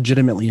actually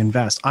legitimately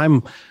invest.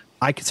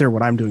 I consider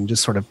what I'm doing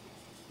just sort of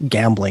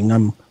gambling.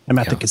 I'm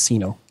at the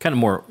casino. Kind of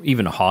more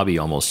even a hobby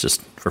almost,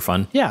 just for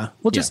fun. Yeah.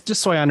 Well, just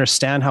so I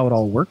understand how it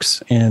all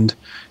works and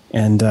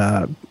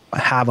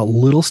have a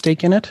little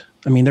stake in it.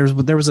 I mean,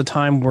 there was a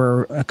time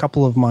where a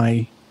couple of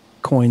my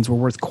coins were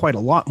worth quite a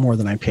lot more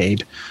than I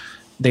paid.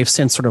 They've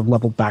since sort of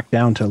leveled back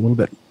down to a little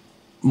bit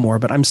more,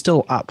 but I'm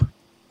still up,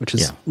 which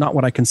is not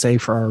what I can say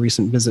for our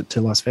recent visit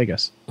to Las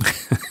Vegas.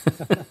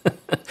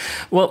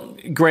 Well,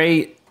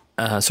 Graye,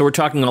 so we're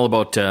talking all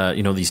about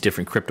these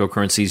different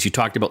cryptocurrencies. You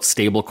talked about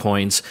stable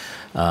coins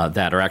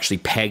that are actually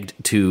pegged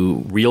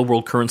to real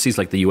world currencies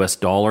like the US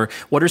dollar.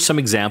 What are some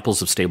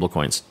examples of stable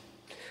coins?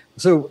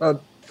 So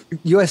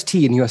UST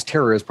and US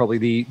Terra is probably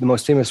the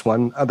most famous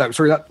one. Not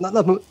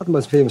the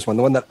most famous one,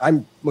 the one that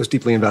I'm most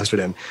deeply invested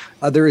in.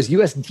 There is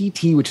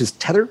USDT, which is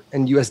Tether,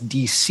 and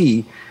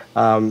USDC,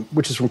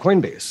 which is from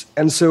Coinbase.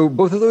 And so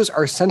both of those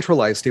are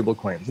centralized stable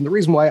coins. And the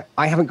reason why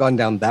I haven't gone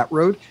down that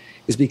road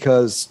is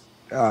because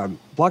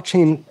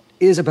blockchain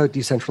is about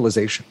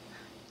decentralization.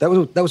 That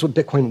was what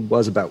Bitcoin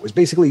was about, was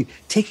basically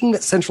taking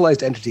that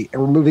centralized entity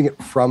and removing it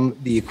from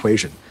the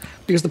equation.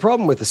 Because the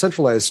problem with a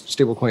centralized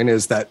stablecoin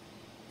is that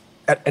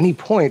at any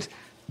point,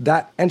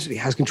 that entity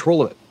has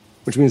control of it,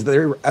 which means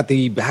they're at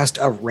the behest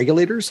of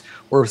regulators,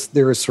 or if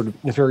there is sort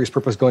of nefarious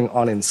purpose going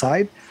on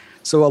inside.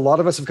 So a lot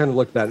of us have kind of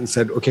looked at that and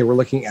said, okay, we're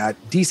looking at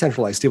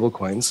decentralized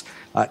stablecoins,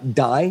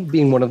 DAI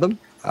being one of them,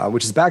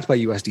 which is backed by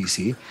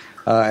USDC,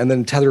 and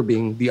then Tether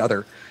being the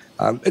other.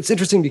 It's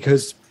interesting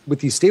because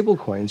with these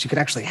stablecoins, you can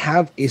actually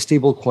have a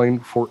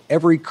stablecoin for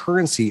every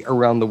currency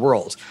around the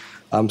world.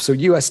 So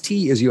UST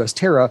is US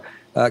Terra,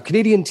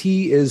 Canadian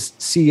T is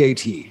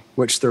CAT,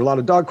 which there are a lot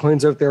of dog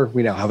coins out there.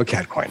 We now have a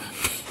cat coin.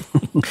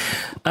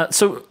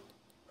 So,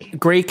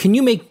 Graye, can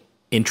you make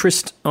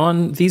interest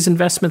on these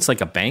investments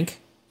like a bank?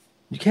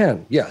 You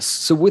can, yes.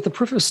 So with the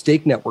proof of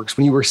stake networks,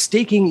 when you were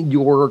staking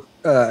your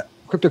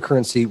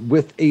cryptocurrency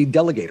with a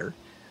delegator,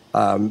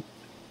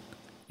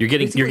 you're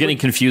getting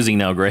confusing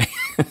now, Graye.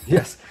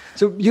 Yes.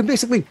 So you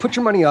basically put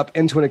your money up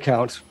into an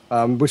account,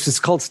 which is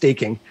called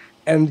staking,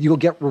 and you'll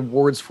get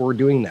rewards for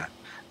doing that.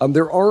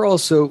 There are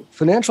also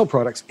financial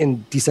products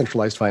in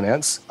decentralized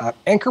finance.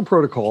 Anchor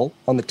Protocol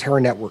on the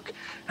Terra network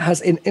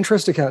has an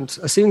interest account,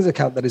 a savings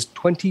account that is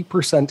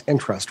 20%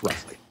 interest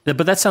roughly.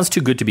 But that sounds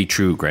too good to be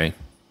true, Graye.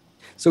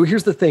 So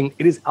here's the thing.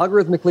 It is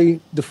algorithmically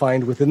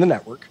defined within the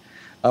network.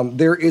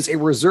 There is a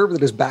reserve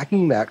that is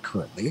backing that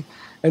currently.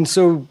 And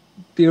so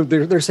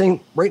they're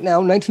saying right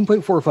now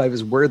 19.45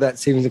 is where that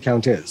savings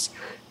account is.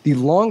 The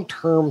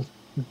long-term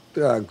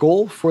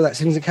goal for that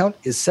savings account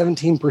is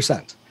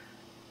 17%.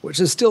 which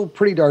is still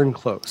pretty darn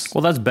close.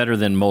 Well, that's better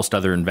than most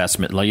other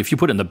investment. Like if you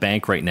put it in the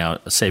bank right now,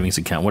 a savings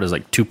account, what is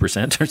like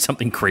 2% or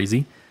something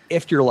crazy?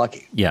 If you're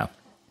lucky. Yeah.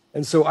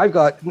 And so I've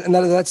got, and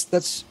that's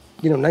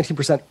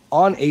 19%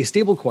 on a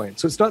stable coin.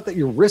 So it's not that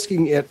you're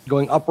risking it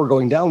going up or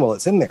going down while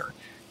it's in there.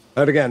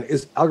 That again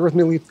is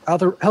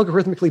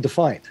algorithmically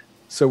defined.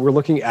 So we're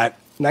looking at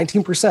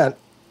 19%,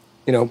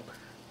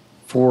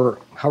 for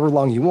however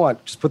long you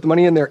want. Just put the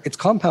money in there. It's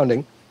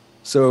compounding.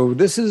 So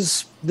this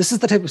is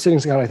the type of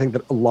savings account I think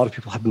that a lot of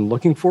people have been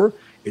looking for.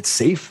 It's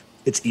safe,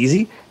 it's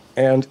easy,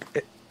 and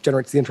it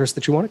generates the interest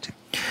that you want it to.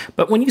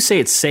 But when you say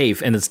it's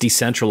safe and it's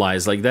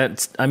decentralized, like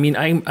that's,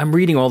 I'm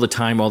reading all the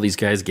time, all these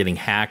guys getting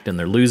hacked and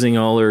they're losing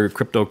all their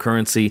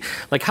cryptocurrency.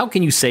 Like, how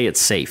can you say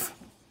it's safe?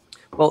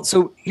 Well,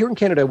 so here in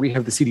Canada, we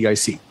have the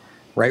CDIC,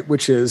 right?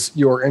 Which is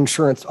your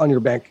insurance on your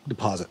bank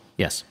deposit.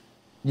 Yes.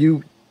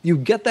 You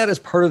get that as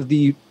part of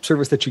the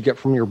service that you get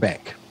from your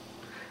bank.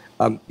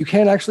 You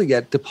can actually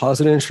get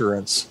deposit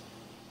insurance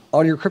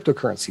on your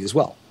cryptocurrency as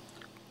well,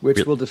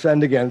 which will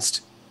defend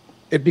against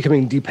it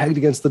becoming depegged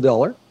against the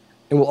dollar,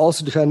 and will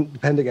also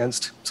depend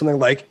against something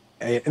like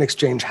an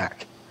exchange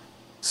hack.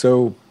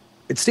 So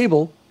it's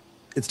stable,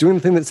 it's doing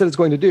the thing that it said it's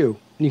going to do,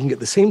 and you can get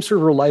the same sort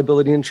of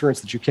reliability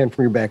insurance that you can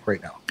from your bank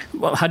right now.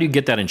 Well, how do you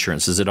get that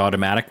insurance? Is it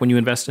automatic when you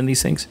invest in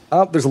these things?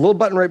 There's a little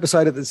button right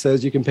beside it that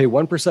says you can pay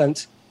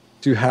 1%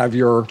 to have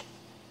your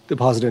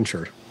deposit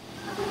insured.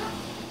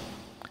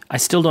 I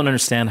still don't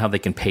understand how they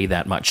can pay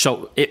that much.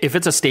 So if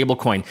it's a stable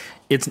coin,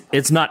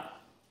 it's not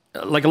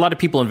like a lot of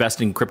people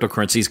invest in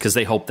cryptocurrencies because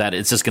they hope that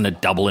it's just going to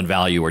double in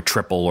value or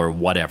triple or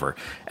whatever.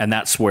 And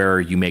that's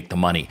where you make the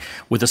money.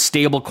 With a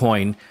stable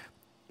coin,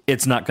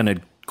 it's not going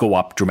to go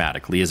up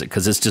dramatically, is it?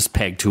 Because it's just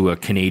pegged to a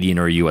Canadian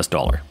or a US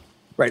dollar.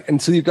 Right.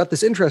 And so you've got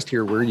this interest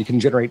here where you can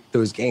generate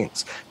those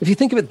gains. If you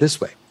think of it this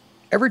way,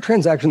 every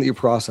transaction that you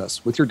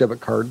process with your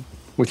debit card,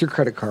 with your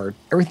credit card,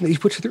 everything that you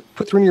put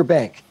through in your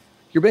bank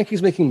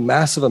is making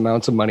massive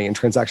amounts of money in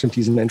transaction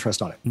fees and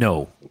interest on it.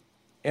 No.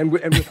 And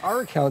with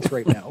our accounts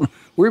right now,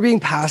 we're being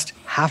passed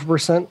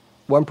 0.5%,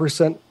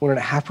 1%,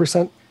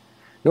 1.5%.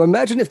 Now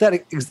imagine if that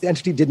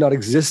entity did not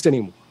exist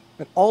anymore,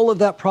 and all of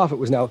that profit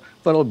was now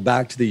funneled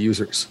back to the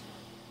users.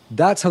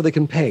 That's how they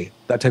can pay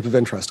that type of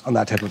interest on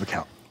that type of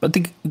account. But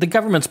the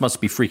governments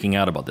must be freaking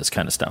out about this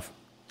kind of stuff.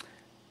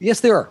 Yes,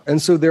 they are. And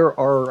so there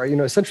are,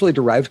 essentially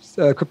derived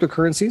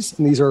cryptocurrencies,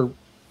 and these are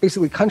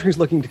basically countries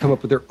looking to come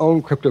up with their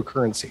own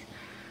cryptocurrency.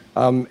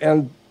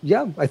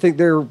 I think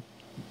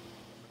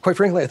quite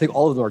frankly, I think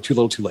all of them are too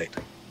little too late.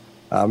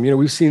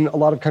 We've seen a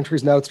lot of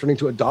countries now starting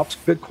to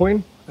adopt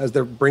Bitcoin as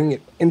they're bringing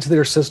it into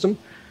their system.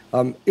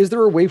 Is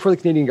there a way for the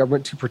Canadian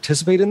government to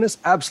participate in this?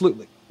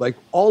 Absolutely. Like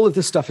all of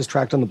this stuff is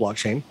tracked on the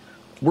blockchain.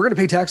 We're going to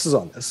pay taxes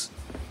on this,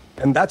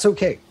 and that's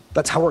okay.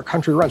 That's how our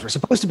country runs. We're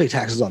supposed to pay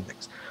taxes on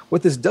things.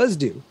 What this does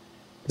do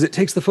is it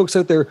takes the folks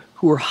out there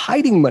who are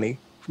hiding money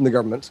from the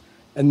government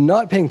and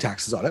not paying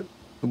taxes on it,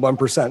 the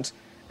 1%,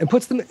 and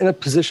puts them in a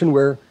position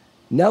where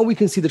now we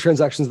can see the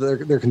transactions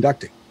that they're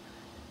conducting.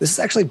 This is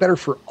actually better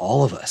for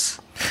all of us.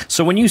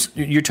 So when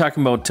you're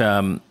talking about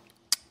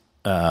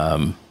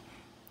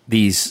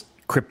these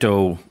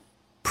crypto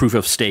proof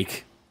of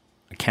stake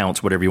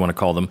accounts, whatever you want to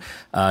call them,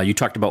 you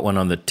talked about one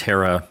on the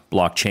Terra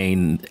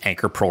blockchain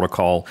Anchor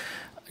protocol.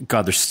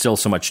 God, there's still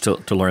so much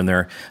to learn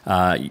there.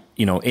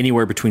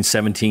 Anywhere between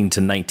 17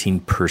 to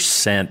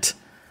 19%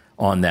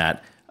 on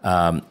that.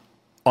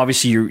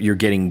 Obviously, you're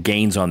getting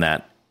gains on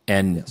that,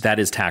 and yes, that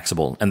is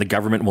taxable, and the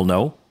government will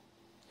know.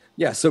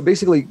 Yeah. So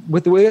basically,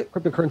 with the way that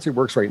cryptocurrency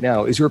works right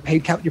now, is you're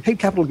paid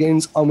capital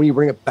gains on when you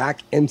bring it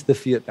back into the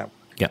fiat network.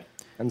 Yeah.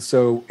 And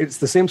so it's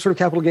the same sort of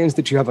capital gains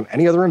that you have on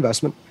any other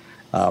investment.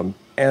 And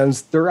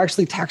there are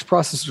actually tax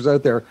processors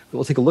out there that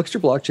will take a look at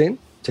your blockchain,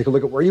 take a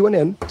look at where you went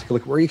in, take a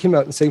look at where you came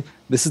out, and say,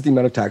 this is the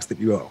amount of tax that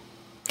you owe.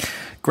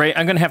 Great.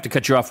 I'm going to have to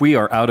cut you off. We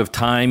are out of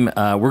time.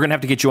 We're going to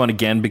have to get you on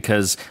again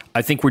because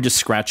I think we're just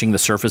scratching the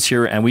surface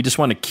here, and we just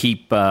want to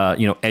keep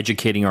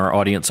educating our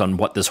audience on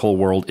what this whole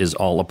world is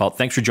all about.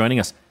 Thanks for joining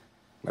us.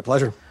 My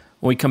pleasure.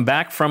 When we come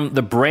back from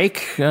the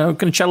break, we're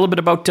going to chat a little bit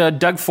about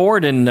Doug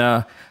Ford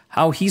and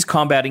how he's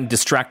combating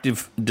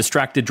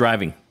distracted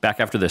driving.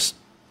 Back after this.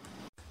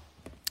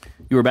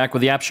 You were back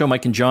with the App Show.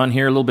 Mike and John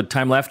here. A little bit of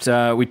time left.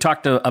 We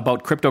talked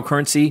about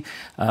cryptocurrency.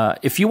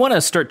 If you want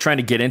to start trying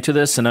to get into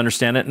this and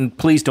understand it, and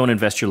please don't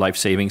invest your life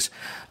savings,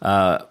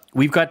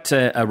 we've got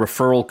a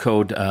referral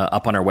code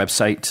up on our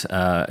website,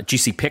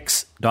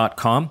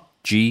 gcpix.com.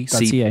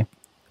 .ca.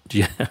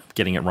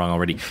 Getting it wrong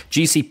already.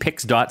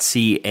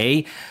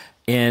 gcpix.ca.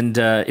 And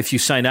if you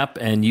sign up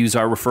and use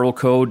our referral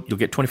code, you'll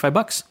get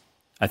 $25.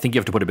 I think you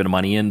have to put a bit of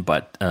money in,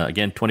 but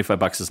again,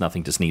 $25 is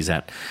nothing to sneeze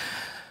at.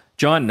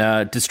 John,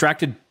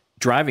 distracted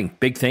driving,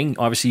 big thing.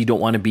 Obviously, you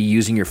don't want to be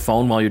using your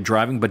phone while you're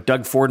driving, but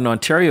Doug Ford in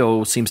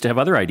Ontario seems to have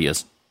other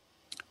ideas.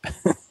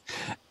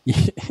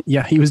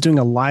 Yeah, he was doing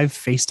a live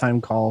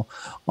FaceTime call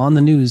on the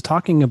news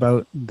talking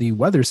about the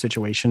weather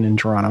situation in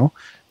Toronto,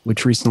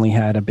 which recently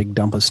had a big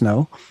dump of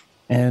snow.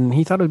 And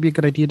he thought it would be a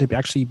good idea to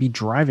actually be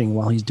driving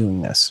while he's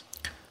doing this.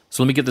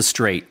 So let me get this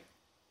straight.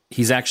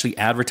 he's actually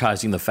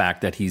advertising the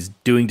fact that he's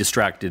doing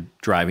distracted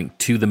driving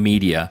to the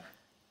media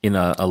in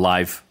a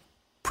live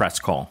press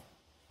call.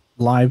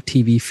 Live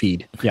TV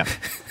feed. Yeah.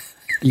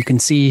 You can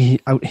see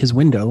out his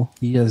window,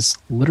 he is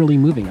literally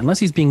moving, unless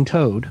he's being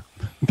towed,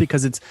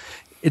 because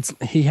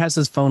he has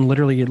his phone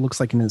literally, it looks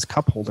like in his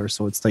cup holder,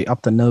 so it's the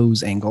up the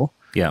nose angle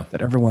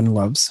that everyone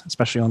loves,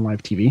 especially on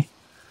live TV.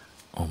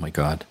 Oh my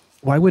God.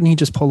 Why wouldn't he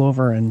just pull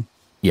over and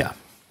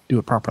do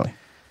it properly?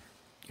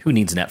 Who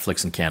needs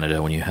Netflix in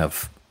Canada when you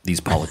have these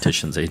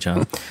politicians,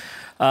 John?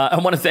 I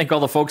want to thank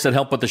all the folks that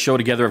helped put the show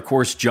together. Of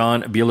course,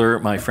 John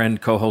Bueller, my friend,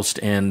 co-host,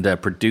 and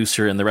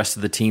producer, and the rest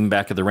of the team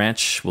back at the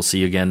ranch. We'll see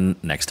you again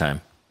next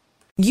time.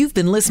 You've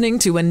been listening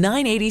to a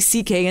 980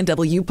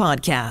 CKNW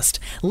podcast.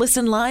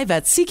 Listen live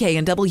at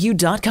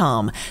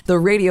cknw.com, the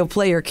Radio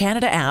Player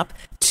Canada app,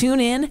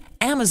 TuneIn,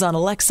 Amazon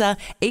Alexa,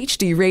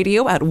 HD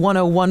Radio at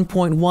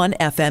 101.1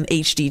 FM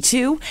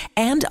HD2,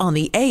 and on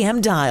the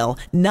AM dial,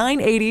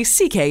 980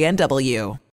 CKNW.